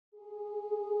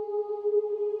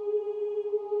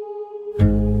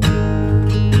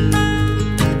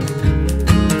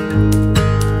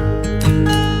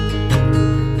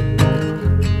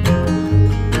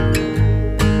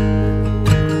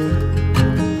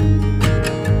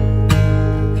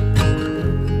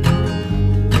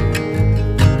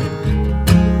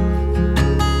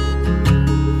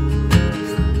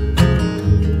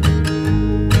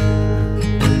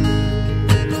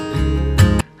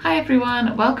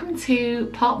welcome to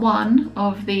part 1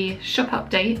 of the shop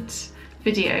update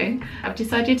video. I've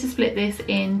decided to split this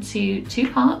into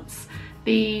 2 parts.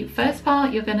 The first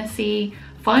part, you're going to see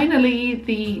finally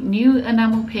the new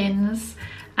enamel pins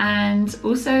and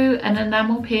also an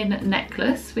enamel pin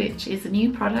necklace, which is a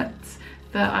new product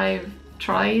that I've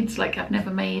tried. Like, I've never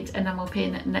made enamel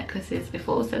pin necklaces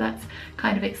before, so that's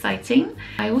kind of exciting.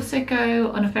 I also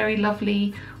go on a very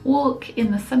lovely walk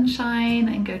in the sunshine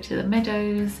and go to the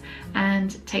meadows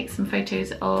and take some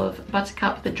photos of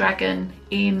Buttercup the dragon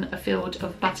in a field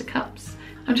of buttercups.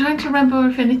 I'm trying to remember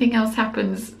if anything else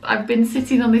happens. I've been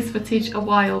sitting on this footage a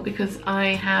while because I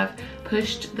have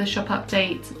pushed the shop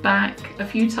update back a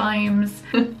few times.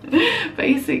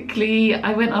 Basically,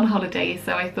 I went on holiday,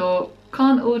 so I thought,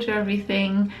 can't order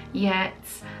everything yet.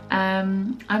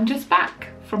 I'm just back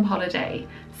from holiday.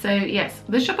 So yes,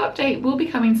 the shop update will be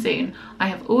coming soon. I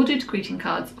have ordered greeting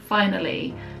cards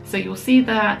finally. So you'll see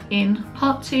that in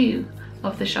part 2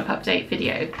 of the shop update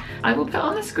video. I will put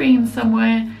on the screen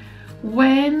somewhere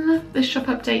when the shop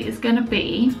update is going to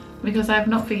be, because I've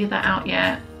not figured that out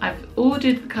yet. I've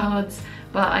ordered the cards,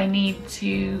 but I need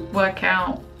to work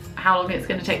out how long it's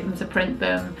going to take them to print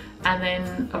them and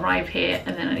then arrive here,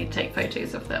 and then I need to take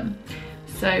photos of them.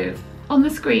 So on the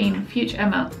screen, future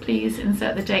Emma, please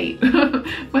insert the date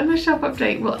when the shop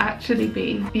update will actually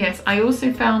be. Yes, I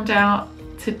also found out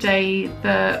today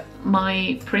that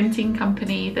my printing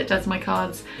company that does my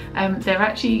cards, they're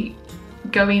actually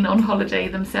going on holiday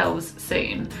themselves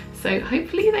soon. So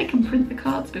hopefully they can print the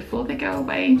cards before they go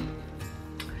away.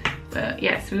 But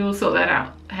yes, we will sort that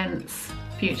out, hence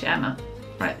future Emma.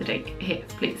 Write the date here,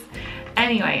 please.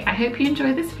 Anyway, I hope you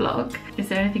enjoy this vlog. Is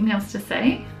there anything else to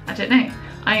say? I don't know.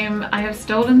 I have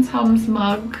stolen Tom's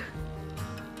mug.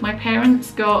 My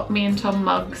parents got me and Tom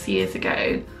mugs years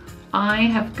ago. I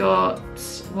have got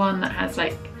one that has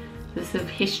like this sort of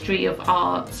history of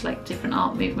art, like different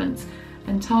art movements.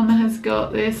 And Tom has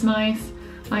got this nice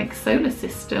like solar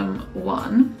system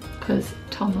one, because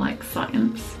Tom likes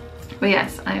science. But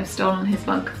yes, I have stolen his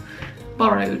mug,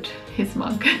 borrowed his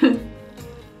mug.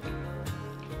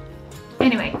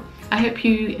 Anyway, I hope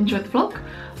you enjoyed the vlog,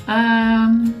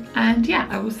 and yeah,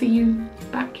 I will see you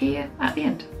back here at the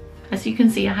end. As you can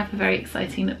see, I have a very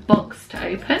exciting box to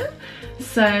open.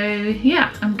 So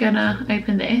yeah, I'm gonna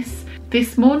open this.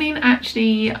 This morning,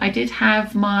 actually, I did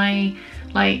have my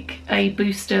a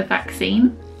booster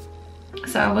vaccine,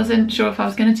 so I wasn't sure if I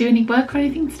was going to do any work or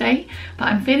anything today, but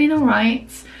I'm feeling all right.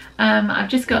 I've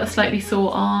just got a slightly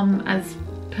sore arm as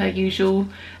per usual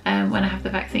when I have the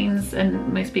vaccines,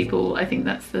 and most people, I think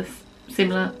that's the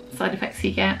similar side effects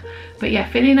you get. But yeah,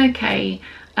 feeling okay.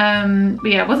 But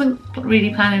yeah, I wasn't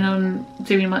really planning on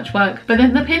doing much work, but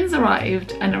then the pins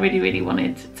arrived and I really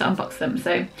wanted to unbox them,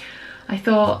 so I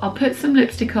thought I'll put some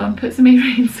lipstick on, put some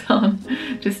earrings on,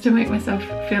 just to make myself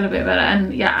feel a bit better.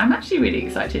 And yeah, I'm actually really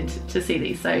excited to see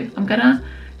these, so I'm gonna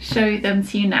show them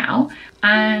to you now.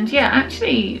 And yeah,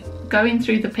 actually going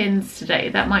through the pins today,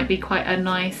 that might be quite a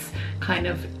nice kind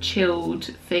of chilled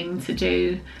thing to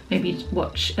do, maybe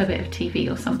watch a bit of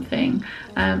TV or something.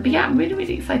 But yeah, I'm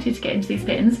really excited to get into these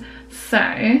pins,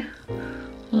 so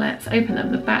let's open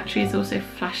them. The battery is also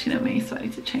flashing at me, so I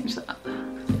need to change that.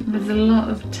 There's a lot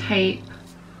of tape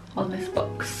on this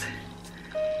box.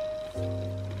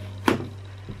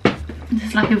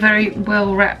 It's like a very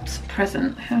well wrapped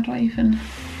present. How do I even...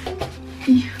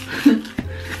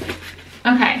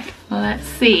 Okay, well, let's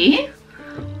see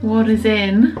what is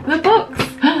in the box.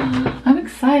 I'm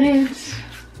excited.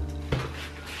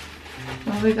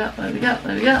 What have we got? What have we got?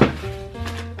 What have we got?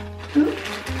 Ooh.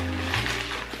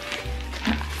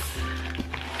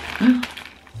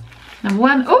 Number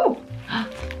 1. Oh!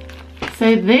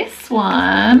 So this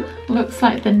one looks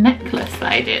like the necklace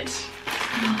that I did.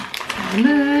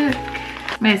 Look.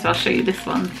 May as well show you this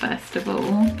one first of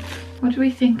all. What do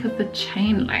we think of the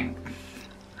chain length?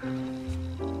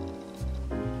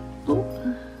 Oh,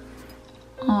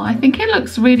 I think it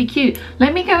looks really cute.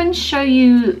 Let me go and show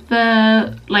you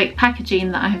the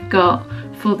packaging that I've got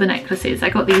for the necklaces. I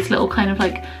got these little kind of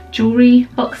like jewelry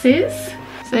boxes.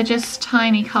 So they're just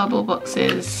tiny cardboard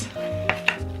boxes.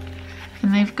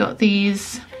 And they've got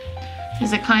these,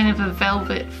 there's a kind of a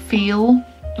velvet feel,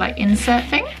 like insert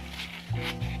thing.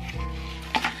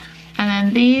 And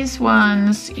then these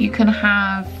ones you can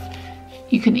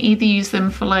either use them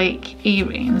for like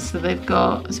earrings, so they've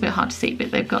got, it's a bit hard to see,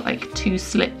 but they've got like 2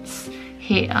 slits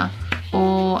here.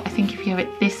 Or I think if you have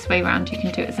it this way around, you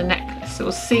can do it as a necklace. So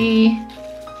we'll see.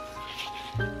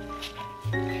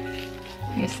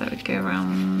 I guess that would go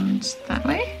around that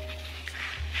way.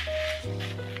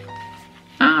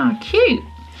 Ah, cute.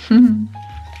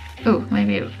 Oh,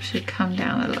 maybe it should come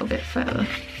down a little bit further.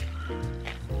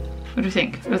 What do you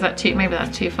think? Or was that too, maybe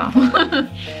that's too far. A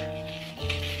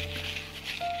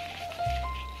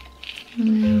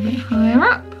little bit higher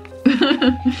up.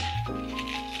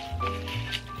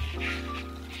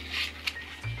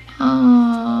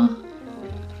 Oh,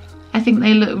 I think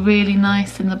they look really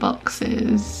nice in the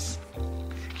boxes.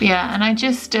 But yeah, and I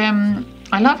just,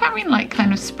 I love having like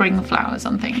kind of spring flowers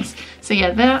on things. So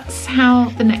yeah, that's how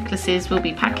the necklaces will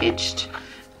be packaged.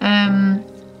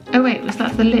 Oh wait, was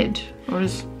that the lid? Or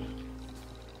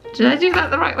did I do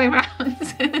that the right way around?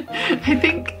 I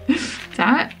think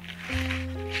that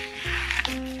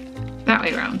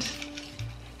way around.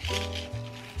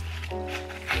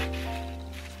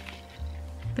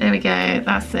 There we go,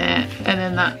 that's it. And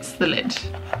then that's the lid.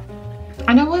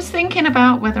 And I was thinking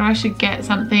about whether I should get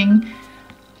something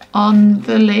on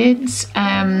the lids.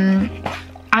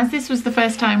 As this was the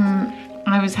first time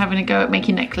I was having a go at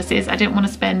making necklaces, I didn't want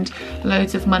to spend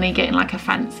loads of money getting like a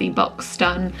fancy box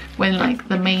done when like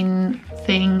the main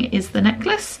thing is the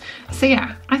necklace. So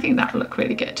yeah, I think that'll look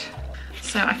really good.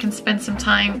 So I can spend some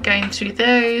time going through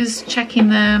those, checking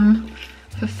them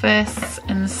for firsts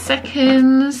and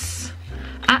seconds.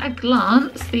 At a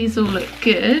glance, these all look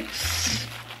good.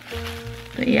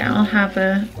 But yeah, I'll have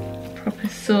a proper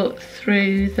sort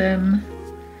through them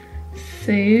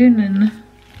soon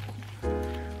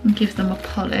and give them a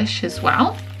polish as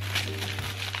well.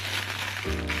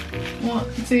 What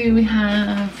do we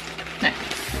have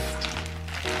next?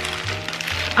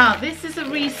 Ah, this is a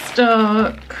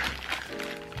restock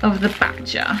of the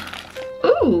Badger.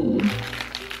 Ooh,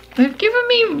 they've given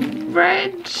me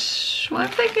red. Why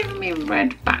have they given me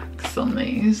red backs on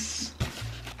these?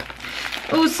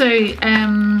 Also,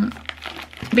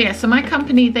 but yeah, so my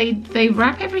company, they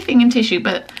wrap everything in tissue,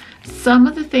 but some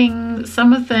of them,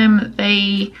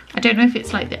 I don't know if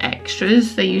it's like the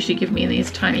extras, they usually give me in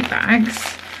these tiny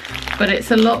bags, but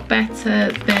it's a lot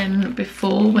better than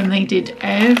before when they did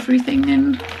everything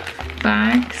in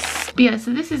bags. But yeah,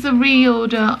 so this is a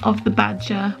reorder of the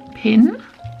Badger pin.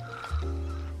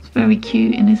 It's very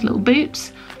cute in his little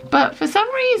boots, but for some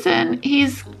reason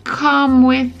he's come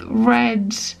with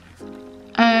red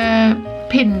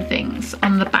pin things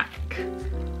on the back,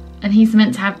 and he's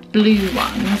meant to have blue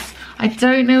ones. I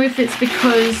don't know if it's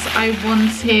because I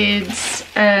wanted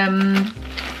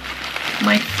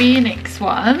my Phoenix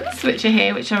ones, which are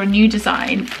here, which are a new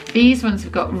design. These ones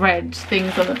have got red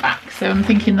things on the back, so I'm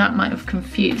thinking that might have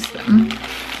confused them.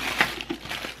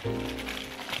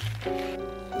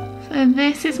 So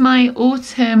this is my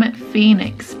Autumn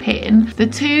Phoenix pin. The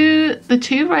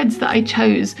two reds that I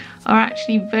chose are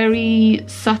actually very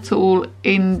subtle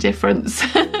in difference.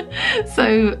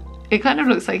 So it kind of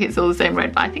looks like it's all the same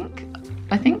red, but I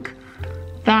think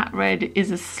that red is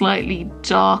a slightly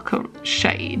darker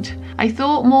shade. I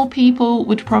thought more people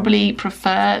would probably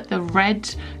prefer the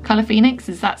red colour Phoenix,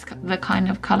 as that's the kind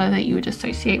of colour that you would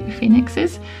associate with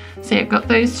Phoenixes. So I've got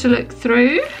those to look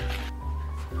through.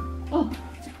 Oh.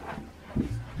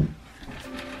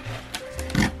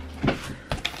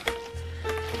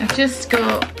 I've just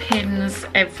got pins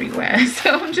everywhere,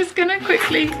 so I'm just gonna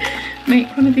quickly make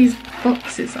one of these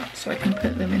boxes up so I can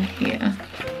put them in here.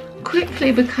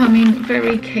 Quickly becoming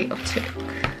very chaotic.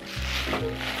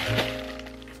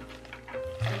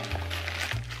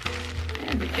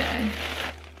 There we go.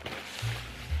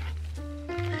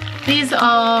 These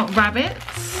are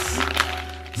rabbits.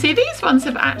 See, these ones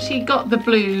have actually got the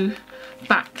blue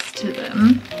backs to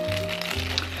them.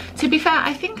 To be fair,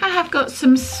 I think I have got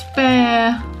some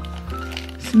spare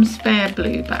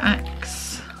blue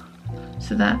backs,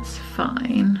 so that's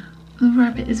fine. The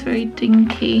rabbit is very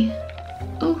dinky.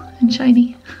 Oh, and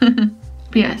shiny. But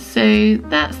yeah, so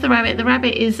that's the rabbit. The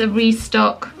rabbit is a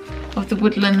restock of the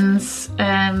Woodlands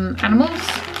animals.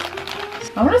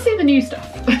 I want to see the new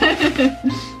stuff.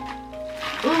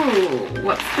 Oh,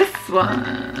 what's this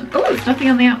one? Oh, there's nothing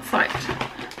on the outside.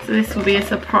 So this will be a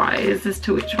surprise as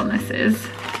to which one this is.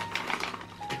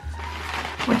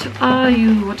 What are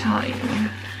you? What are you?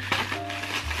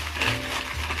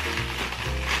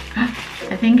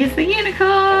 I think it's the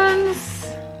unicorns.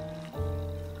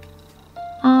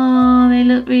 Oh, they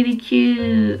look really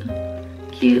cute.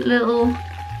 Cute little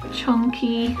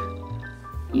chunky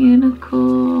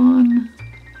unicorn.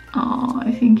 Oh,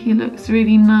 I think he looks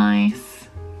really nice.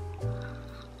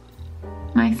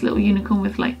 Nice little unicorn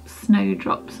with like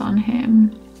snowdrops on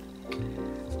him.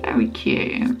 Very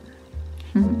cute.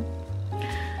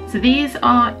 So these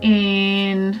are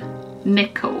in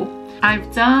nickel.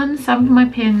 I've done some of my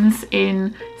pins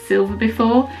in silver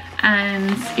before,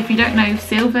 and if you don't know,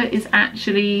 silver is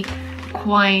actually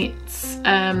quite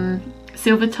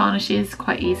silver tarnishes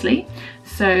quite easily,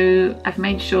 so I've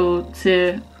made sure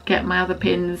to get my other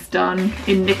pins done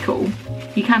in nickel.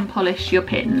 You can polish your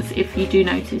pins if you do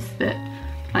notice that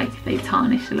like they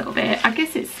tarnish a little bit. I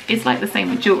guess it's like the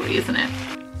same with jewelry, isn't it?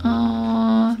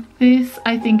 Oh, this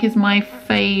I think is my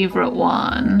favourite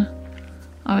one.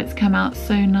 Oh, it's come out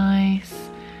so nice.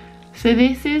 So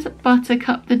this is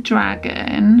Buttercup the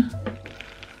dragon.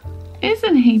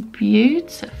 Isn't he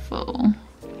beautiful?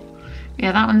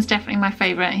 Yeah, that one's definitely my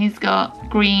favourite. He's got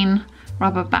green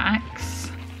rubber backs.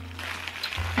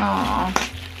 Oh,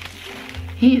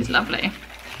 he is lovely.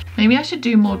 Maybe I should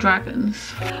do more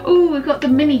dragons. Oh, we've got the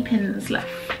mini pins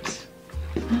left.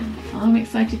 Oh, I'm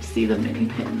excited to see the mini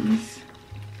pins.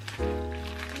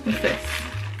 What's this?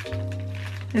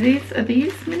 Are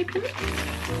these mini pins?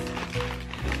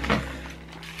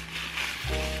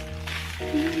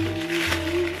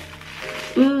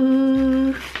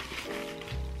 Ooh.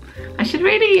 I should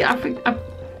really,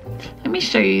 let me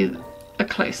show you a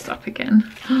close-up again.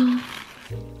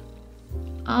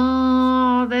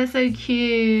 Oh, they're so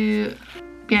cute.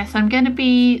 Yes, I'm going to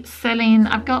be selling,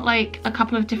 I've got like a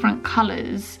couple of different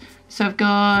colours. So I've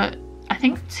got, I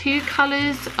think 2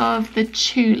 colours of the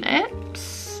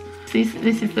tulips. This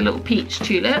is the little peach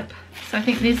tulip. So I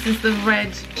think this is the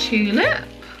red tulip.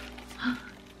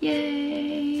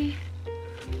 Yay.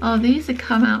 Oh, these have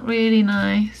come out really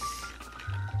nice.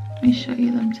 Let me show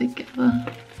you them together.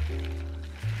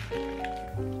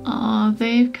 Oh,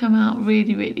 they've come out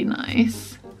really, really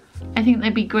nice. I think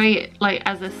they'd be great like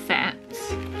as a set.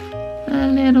 A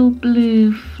little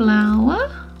blue flower.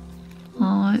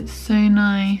 Oh, it's so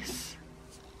nice.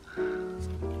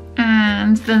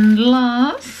 And then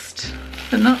last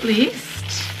but not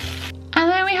least,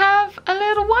 and then we have a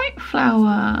little white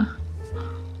flower.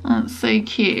 Oh, it's so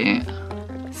cute.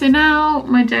 So now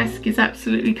my desk is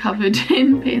absolutely covered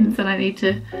in pins and I need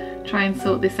to try and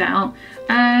sort this out.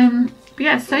 But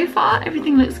yeah, so far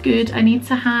everything looks good. I need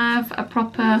to have a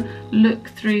proper look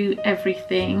through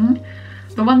everything.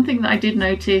 The one thing that I did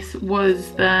notice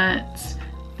was that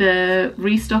the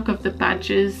restock of the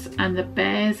badgers and the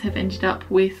bears have ended up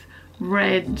with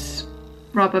red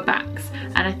rubber backs,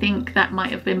 and I think that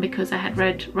might have been because I had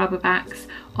red rubber backs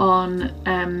on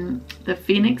the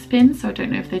phoenix pins, so I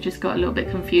don't know if they just got a little bit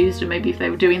confused or maybe if they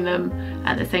were doing them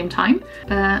at the same time.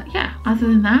 But yeah, other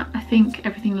than that, I think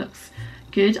everything looks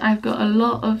good. I've got a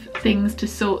lot of things to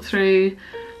sort through,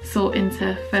 sort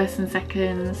into first and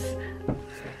seconds.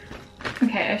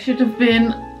 Okay, I should have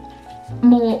been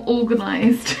more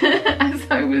organised as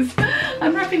I was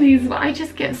unwrapping these, but I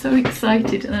just get so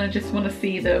excited and I just want to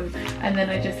see them, and then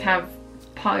I just have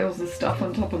piles of stuff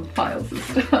on top of piles of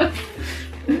stuff.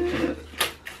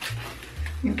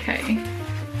 Okay,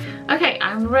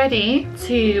 I'm ready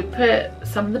to put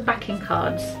some of the backing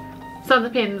cards, some of the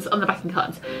pins on the backing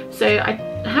cards. So I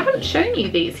haven't shown you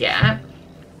these yet.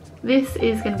 This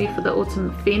is going to be for the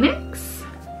Autumn Phoenix,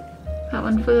 that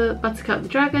one for Buttercup the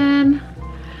Dragon,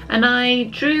 and I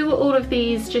drew all of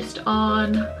these just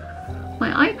on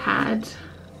my iPad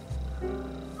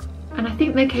and I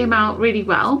think they came out really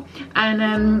well.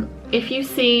 And if you've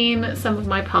seen some of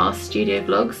my past studio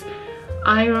vlogs,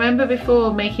 I remember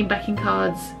before making backing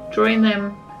cards, drawing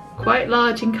them quite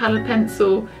large in coloured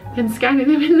pencil, then scanning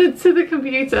them into the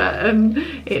computer and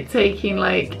it taking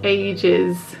like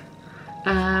ages,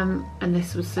 and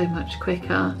this was so much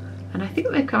quicker, and I think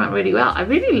they've come out really well. I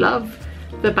really love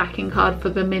the backing card for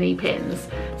the mini pins.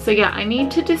 So yeah, I need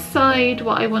to decide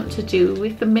what I want to do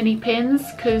with the mini pins,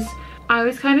 because I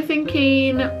was kind of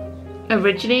thinking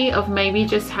originally of maybe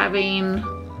just having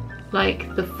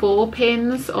like the 4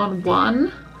 pins on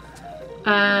one,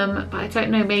 but I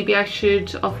don't know, maybe I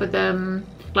should offer them,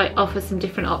 like offer some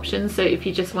different options, so if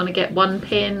you just want to get 1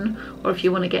 pin or if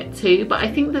you want to get 2, but I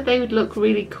think that they would look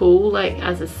really cool like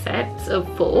as a set of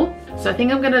 4. So I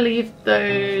think I'm going to leave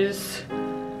those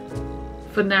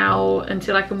for now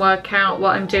until I can work out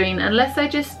what I'm doing, unless I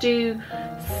just do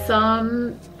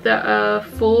some that are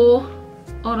 4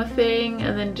 on a thing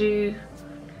and then do,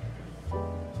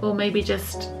 or maybe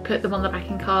just put them on the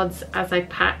backing cards as I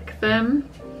pack them.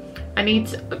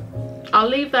 I'll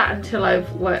leave that until I've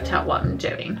worked out what I'm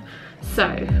doing. So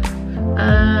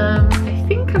I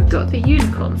think I've got the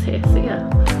unicorns here, so yeah,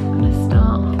 I'm gonna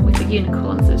start with the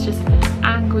unicorns. Let's just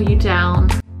angle you down.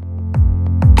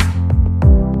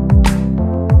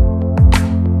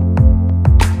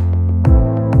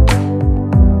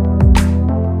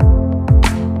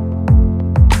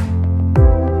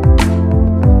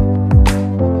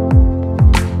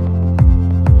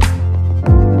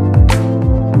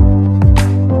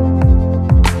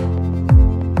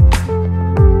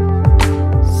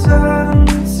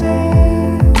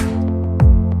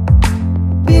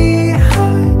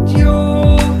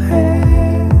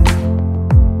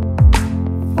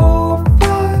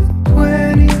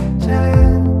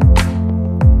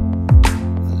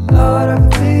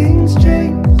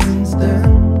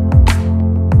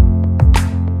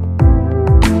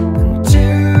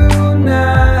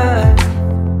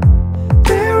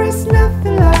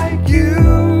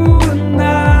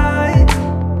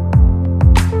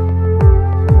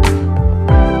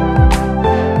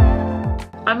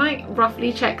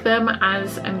 them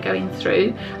as I'm going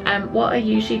through. What I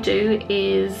usually do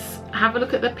is have a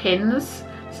look at the pins,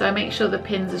 so I make sure the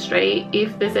pins are straight.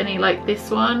 If there's any, like this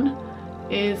one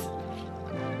is,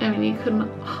 I mean, you can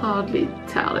hardly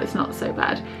tell, it's not so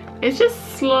bad. It's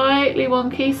just slightly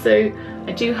wonky, so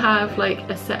I do have like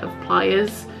a set of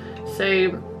pliers,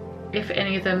 so if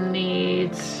any of them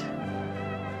need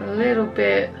a little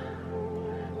bit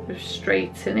of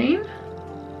straightening,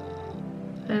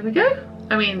 there we go.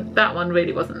 I mean, that one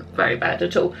really wasn't very bad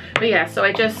at all. But yeah, so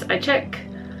I check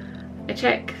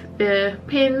the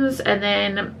pins, and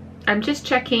then I'm just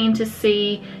checking to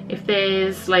see if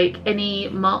there's like any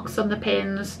marks on the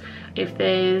pins, if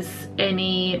there's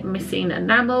any missing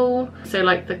enamel, so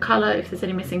like the color, if there's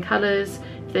any missing colors,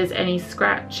 if there's any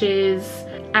scratches.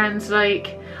 And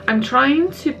like, I'm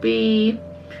trying to be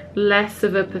less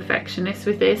of a perfectionist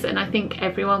with this, and I think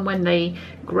everyone, when they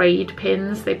grade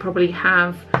pins, they probably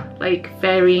have like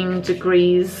varying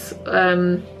degrees.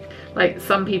 Like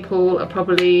some people are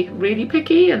probably really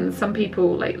picky and some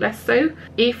people like less so.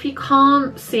 If you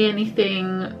can't see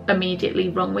anything immediately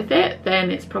wrong with it,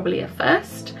 then it's probably a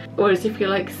first. Whereas if you're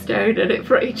like staring at it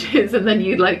for ages and then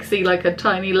you like see like a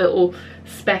tiny little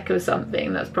speck of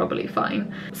something, that's probably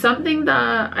fine. Something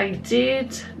that I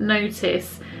did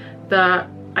notice that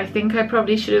I think I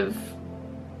probably should have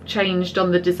changed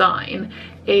on the design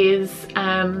is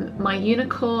my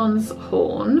unicorn's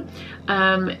horn.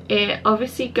 It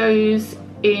obviously goes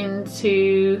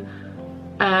into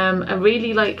a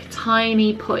really like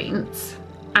tiny point,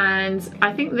 and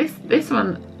I think this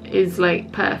one is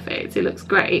like perfect, it looks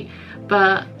great,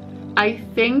 but I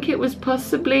think it was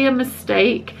possibly a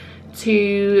mistake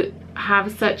to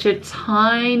have such a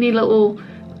tiny little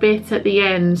bit at the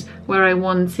end where I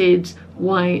wanted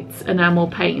white enamel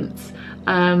paint,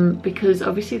 because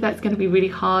obviously that's going to be really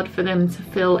hard for them to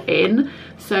fill in,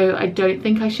 so I don't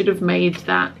think I should have made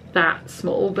that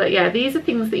small. But yeah, these are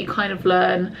things that you kind of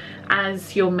learn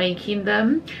as you're making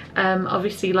them.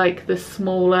 Obviously like the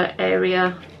smaller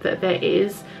area that there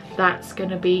is, that's going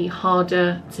to be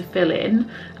harder to fill in,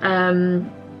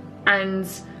 and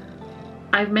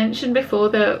I've mentioned before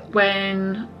that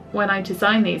when I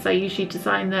design these, I usually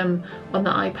design them on the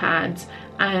iPad,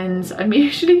 and I'm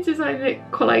usually designing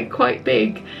it quite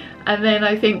big, and then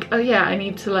I think, oh yeah, I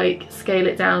need to like scale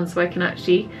it down so I can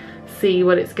actually see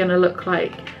what it's gonna look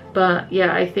like. But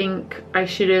yeah, I think I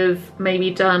should have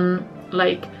maybe done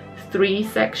like 3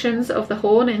 sections of the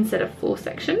horn instead of 4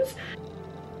 sections.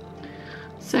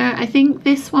 So I think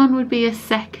this one would be a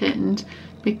second,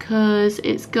 because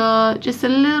it's got just a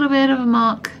little bit of a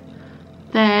mark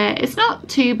there. It's not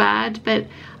too bad, but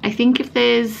I think if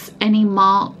there's any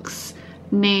marks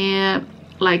near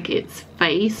like its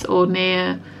face or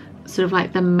near sort of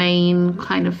like the main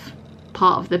kind of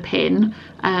part of the pin,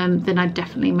 then I'd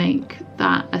definitely make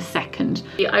that a second.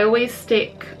 I always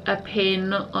stick a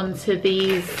pin onto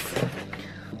these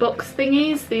box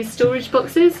thingies, these storage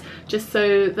boxes, just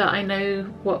so that I know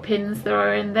what pins there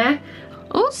are in there.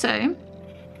 Also,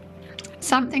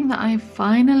 something that I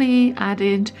finally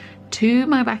added to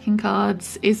my backing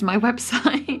cards is my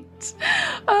website.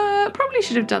 Probably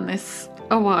should have done this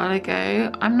a while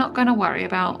ago. I'm not going to worry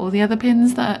about all the other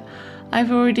pins that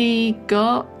I've already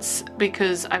got,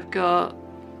 because I've got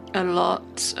a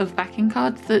lot of backing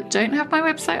cards that don't have my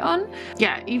website on.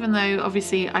 Yeah, even though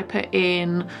obviously I put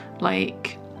in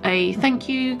like a thank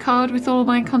you card with all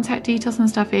my contact details and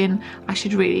stuff in, I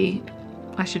should really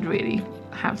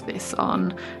have this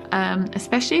on,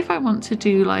 especially if I want to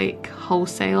do like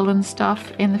wholesale and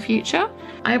stuff in the future.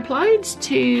 I applied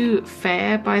to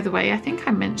Fair, by the way, I think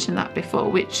I mentioned that before,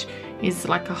 which is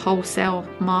like a wholesale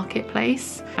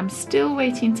marketplace. I'm still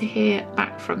waiting to hear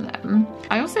back from them.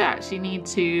 I also actually need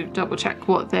to double check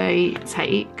what they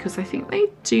take, because I think they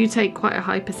do take quite a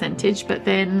high percentage, but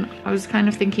then I was kind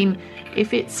of thinking,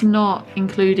 if it's not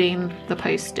including the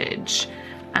postage,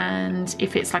 and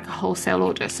if it's like a wholesale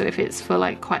order, so if it's for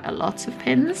like quite a lot of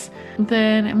pins,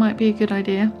 then it might be a good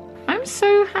idea. I'm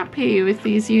so happy with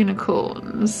these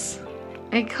unicorns.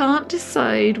 I can't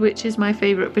decide which is my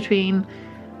favourite between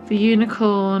the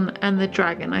unicorn and the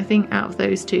dragon. I think out of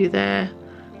those two, they're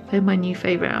my new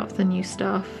favourite out of the new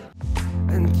stuff.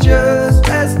 And just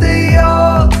as they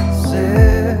all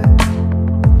said,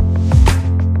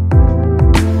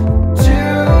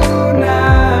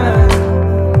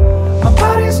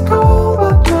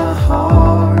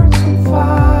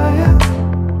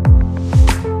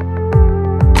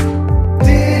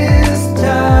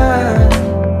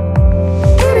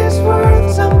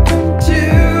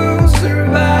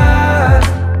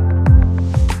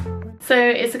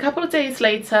 days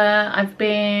later, I've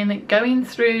been going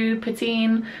through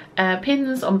putting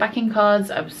pins on backing cards.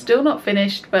 I'm still not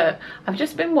finished, but I've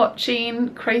just been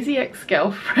watching Crazy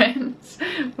Ex-Girlfriend,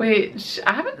 which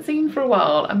I haven't seen for a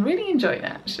while. I'm really enjoying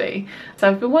it actually. So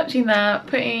I've been watching that,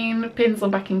 putting pins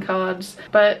on backing cards,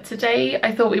 but today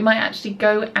I thought we might actually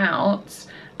go out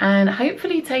and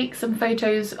hopefully take some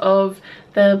photos of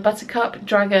the buttercup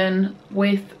dragon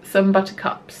with some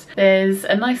buttercups. There's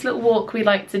a nice little walk we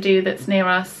like to do that's near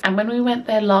us, and when we went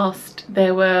there last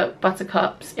there were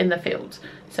buttercups in the field,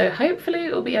 so hopefully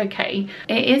it will be okay.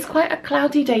 It is quite a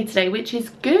cloudy day today, which is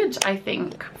good I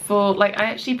think. For like, I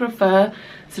actually prefer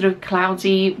sort of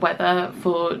cloudy weather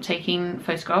for taking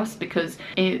photographs because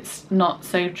it's not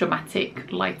so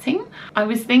dramatic lighting. I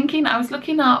was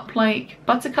looking up, like,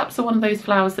 buttercups are one of those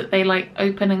flowers that they like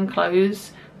open and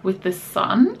close with the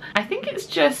sun. I think it's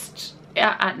just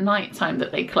at night time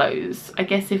that they close. I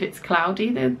guess if it's cloudy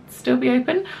they'll still be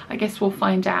open. I guess we'll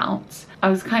find out. I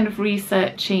was kind of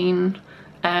researching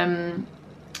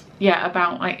yeah,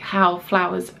 about like how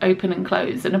flowers open and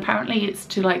close, and apparently it's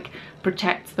to like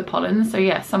protect the pollen. So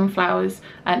yeah, some flowers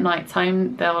at night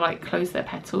time they'll like close their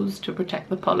petals to protect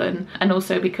the pollen, and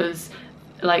also because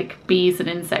like bees and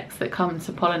insects that come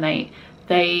to pollinate,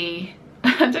 they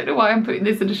I don't know why I'm putting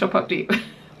this in a shop update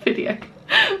video,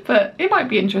 but it might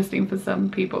be interesting for some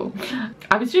people.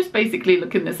 I was just basically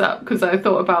looking this up because I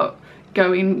thought about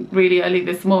going really early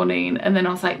this morning, and then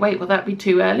I was like, wait, will that be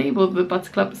too early? Will the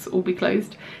buttercups all be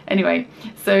closed? Anyway,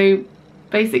 so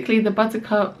basically the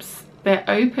buttercups, they're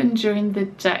open during the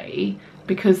day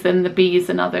because then the bees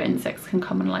and other insects can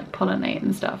come and like pollinate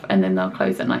and stuff, and then they'll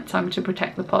close at night time to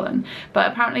protect the pollen.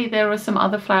 But apparently there are some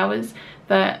other flowers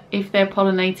that if they're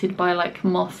pollinated by like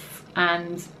moths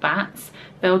and bats,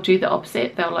 they'll do the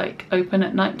opposite. They'll like open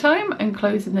at night time and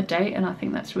close in the day, and I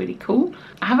think that's really cool.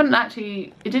 I haven't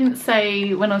actually, it didn't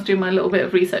say when I was doing my little bit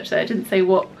of research there, it didn't say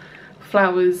what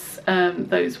flowers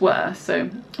those were, so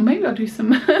maybe I'll do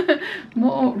some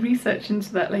more research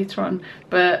into that later on.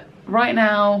 But right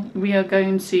now we are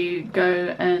going to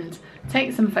go and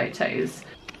take some photos.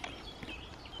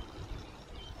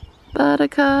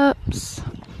 Buttercups.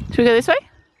 Should we go this way?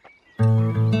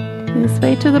 This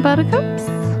way to the buttercups.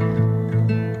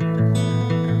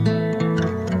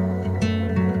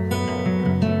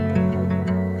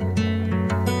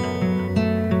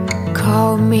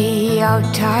 Call me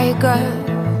out, tiger.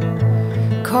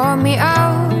 Call me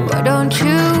out, why don't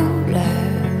you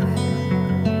love?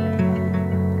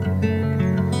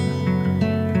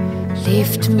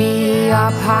 Lift me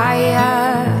up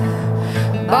higher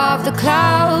above the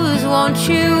clouds, won't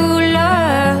you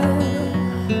love?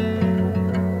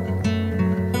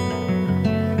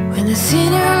 When the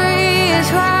scenery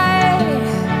is right,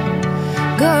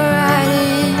 go right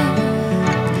in.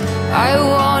 I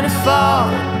wanna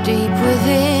fall deep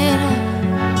within.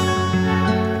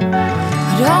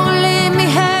 Don't leave me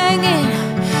hanging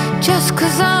just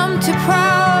 'cause I'm too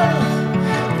proud.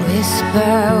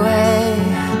 Whisper away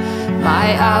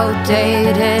my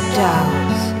outdated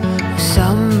doubts.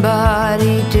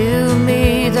 Somebody do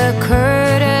me the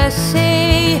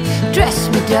courtesy, dress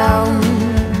me down.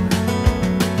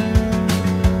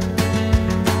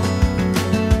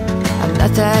 I'm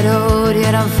not that old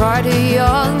yet I'm far too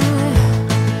young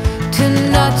to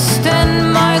not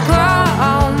stand my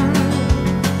ground.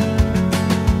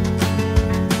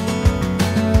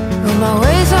 Well, my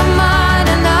ways are mine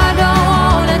and I don't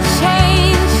wanna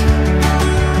change,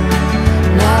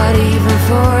 not even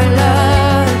for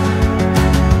love.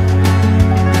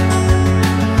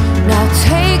 Now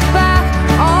take back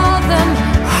all them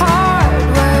hard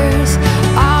words.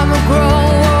 I'm a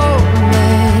grown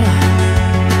woman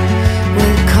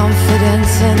with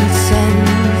confidence and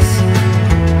sense.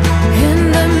 In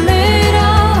the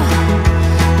middle,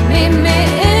 meet me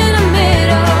in the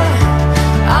middle.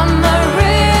 I'm a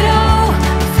riddle,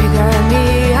 figure me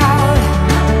out.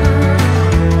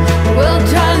 We'll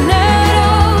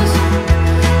tornadoes,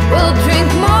 we'll drink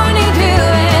morning dew,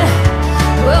 and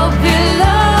we'll be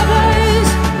lovers,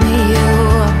 me you.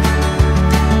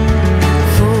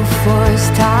 Full force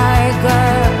tiger,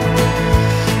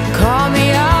 call me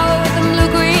out with them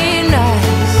blue-green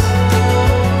eyes.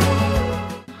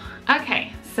 Okay,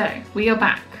 so we are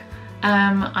back.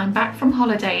 I'm back from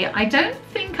holiday. I don't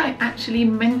think I actually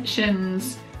mentioned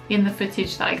in the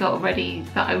footage that I got already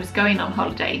that I was going on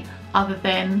holiday, other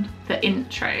than the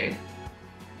intro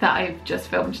that I've just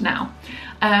filmed now.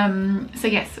 So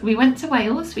yes, we went to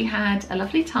Wales. We had a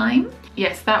lovely time.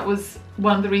 Yes, that was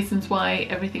one of the reasons why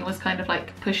everything was kind of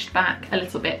like pushed back a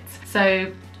little bit.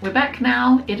 So we're back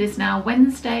now. It is now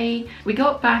Wednesday. We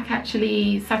got back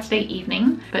actually Saturday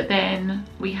evening, but then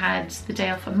we had the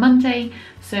day off on Monday.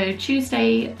 So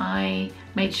Tuesday I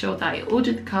made sure that I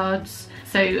ordered the cards.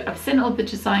 So I've sent all the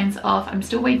designs off. I'm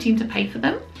still waiting to pay for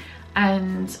them,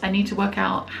 and I need to work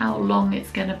out how long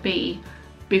it's gonna be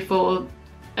before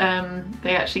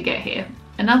they actually get here.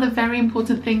 Another very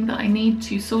important thing that I need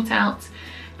to sort out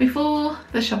before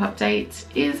the shop update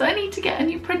is I need to get a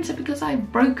new printer because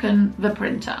I've broken the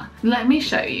printer. Let me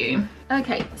show you.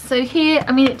 Okay, so here,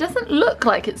 I mean, it doesn't look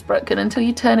like it's broken until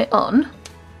you turn it on.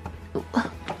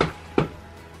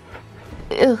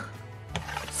 Ugh,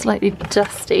 slightly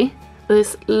dusty.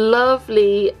 This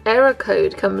lovely error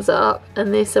code comes up,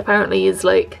 and this apparently is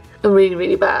like a really,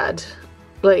 really bad,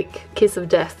 like, kiss of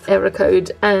death error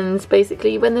code. And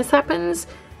basically when this happens,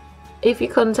 if you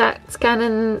contact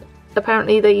Canon,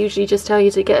 apparently they usually just tell you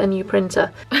to get a new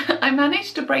printer. I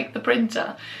managed to break the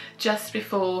printer just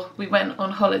before we went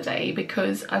on holiday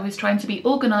because I was trying to be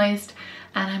organised,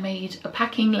 and I made a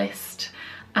packing list,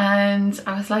 and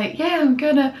I was like, yeah, I'm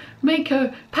gonna make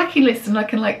a packing list and I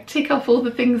can like tick off all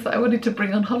the things that I wanted to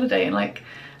bring on holiday, and like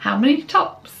how many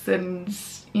tops and,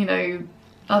 you know,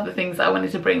 other things that I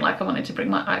wanted to bring, like I wanted to bring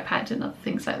my iPad and other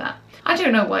things like that. I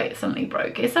don't know why it suddenly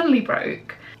broke. It suddenly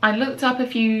broke. I looked up a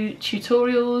few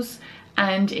tutorials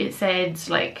and it said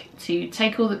like to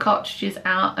take all the cartridges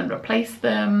out and replace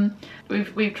them.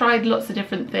 We've tried lots of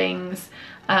different things.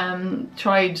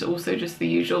 Tried also just the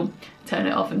usual turn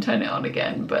it off and turn it on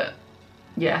again, but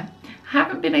yeah,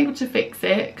 haven't been able to fix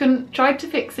it. Tried to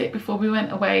fix it before we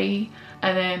went away,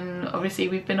 and then obviously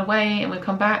we've been away and we've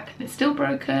come back and it's still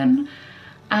broken.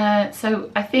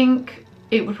 So I think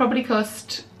it would probably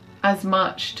cost as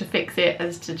much to fix it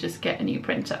as to just get a new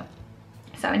printer.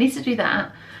 So I need to do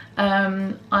that.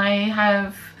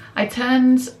 I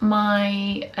turned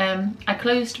my, I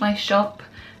closed my shop,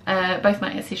 both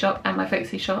my Etsy shop and my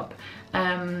Folksy shop.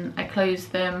 I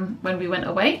closed them when we went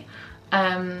away.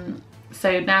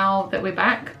 So now that we're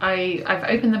back, I've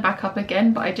opened them back up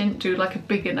again, but I didn't do like a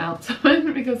big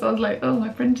announcement because I was like, oh, my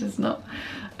printer's not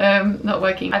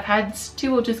working. I've had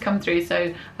 2 orders come through,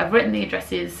 so I've written the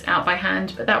addresses out by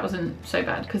hand, but that wasn't so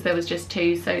bad because there was just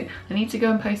 2, so I need to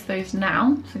go and post those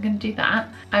now, so I'm going to do that.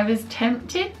 I was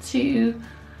tempted to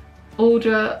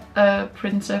order a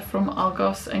printer from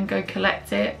Argos and go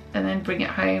collect it and then bring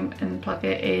it home and plug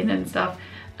it in and stuff,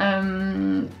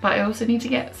 but I also need to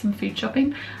get some food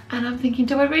shopping, and I'm thinking,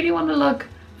 do I really want to lug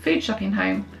food shopping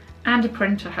home and a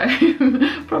printer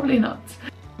home? Probably not.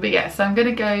 But yeah, so I'm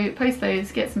gonna go post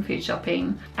those, get some food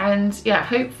shopping, and yeah,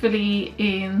 hopefully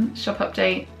in shop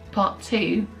update part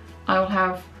 2 I will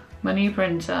have my new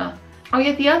printer. Oh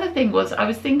yeah, the other thing was, I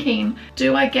was thinking,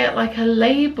 do I get like a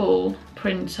label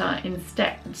printer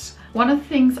instead? One of the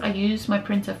things I use my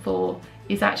printer for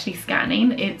is actually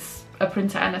scanning. It's a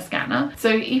printer and a scanner.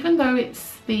 So even though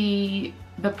it's the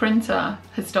printer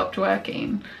has stopped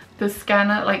working, the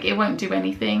scanner, like, it won't do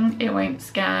anything, it won't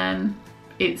scan.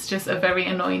 It's just a very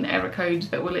annoying error code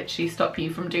that will literally stop you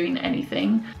from doing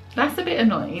anything. That's a bit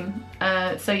annoying.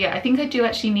 So yeah, I think I do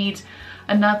actually need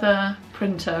another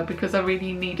printer because I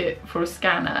really need it for a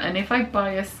scanner. And if I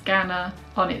buy a scanner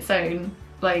on its own,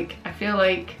 like, I feel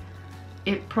like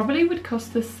it probably would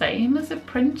cost the same as a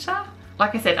printer.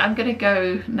 Like I said, I'm gonna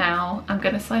go now. I'm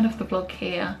gonna sign off the vlog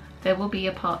here. There will be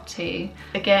a part 2.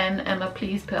 Again, Emma,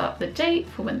 please put up the date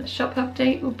for when the shop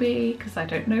update will be, because I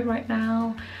don't know right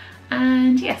now.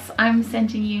 And yes, I'm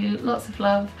sending you lots of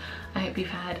love. I hope you've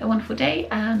had a wonderful day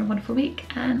and a wonderful week,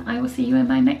 and I will see you in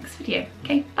my next video.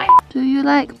 Okay, bye. Do you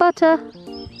like butter?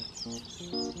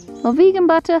 Or vegan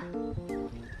butter?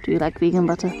 Do you like vegan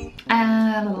butter?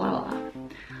 Hi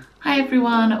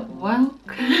everyone,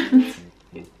 welcome.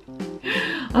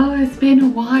 Oh, it's been a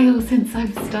while since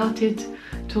I've started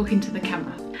talking to the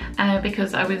camera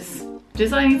because I was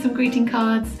designing some greeting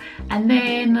cards, and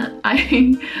then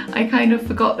I kind of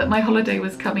forgot that my holiday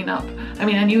was coming up. I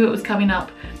mean, I knew it was coming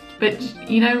up, but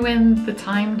you know when the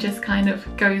time just kind of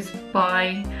goes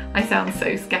by. I sound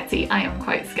so scatty. I am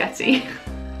quite scatty.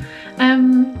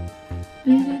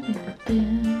 Okay,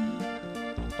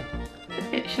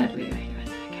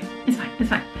 it's fine, it's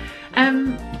fine.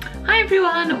 Hi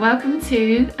everyone, welcome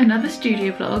to another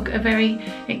studio vlog, a very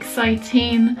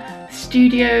exciting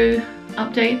studio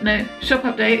update, no, shop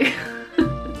update.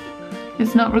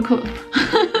 It's not record.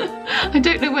 I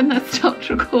don't know when that stopped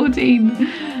recording.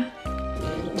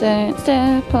 Don't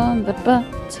step on the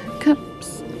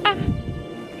buttercups. Ah!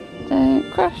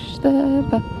 Don't crush the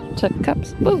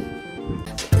buttercups. Woo!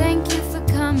 Thank you for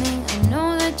coming. I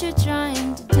know that you're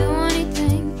trying to do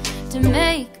anything to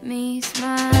make me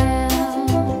smile.